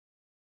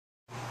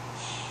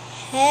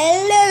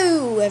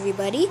Hello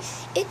everybody,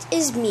 it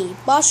is me,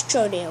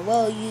 Bosstronio.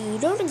 Well, you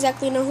don't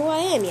exactly know who I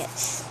am yet.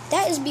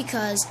 That is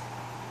because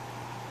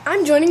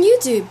I'm joining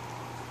YouTube.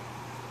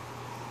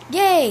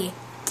 Yay!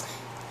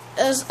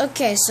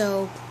 Okay,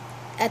 so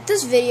at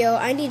this video,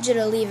 I need you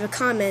to leave a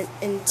comment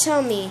and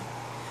tell me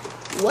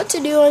what to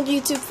do on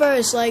YouTube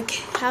first. Like,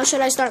 how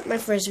should I start my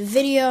first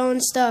video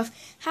and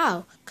stuff?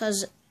 How?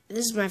 Because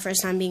this is my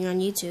first time being on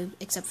YouTube,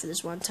 except for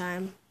this one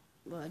time.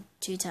 Well,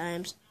 2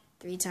 times,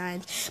 3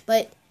 times.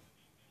 But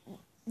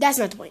that's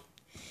not the point.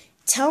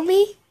 Tell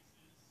me,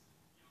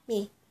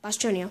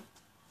 Bosstronio,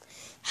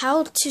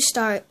 how to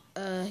start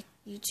a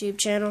YouTube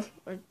channel.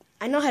 Or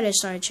I know how to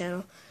start a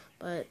channel,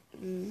 but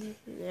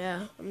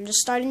yeah, I'm just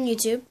starting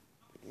YouTube.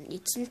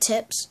 Need some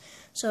tips,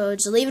 so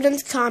just leave it in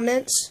the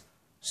comments.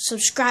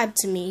 Subscribe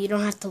to me. You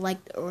don't have to like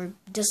or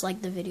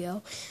dislike the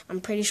video.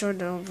 I'm pretty sure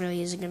no one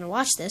really isn't gonna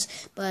watch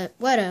this, but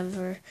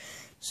whatever.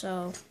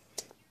 So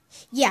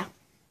yeah,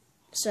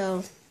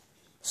 so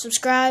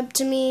subscribe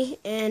to me,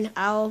 and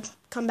I'll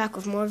come back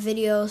with more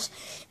videos,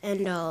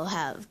 and I'll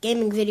have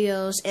gaming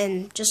videos.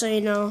 And just so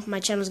you know, my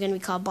channel is going to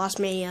be called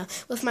Bossmania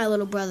with my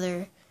little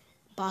brother,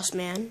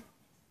 Bossman.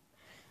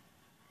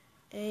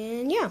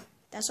 And yeah,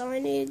 that's all I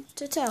need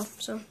to tell.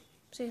 So,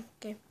 see,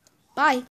 okay, bye.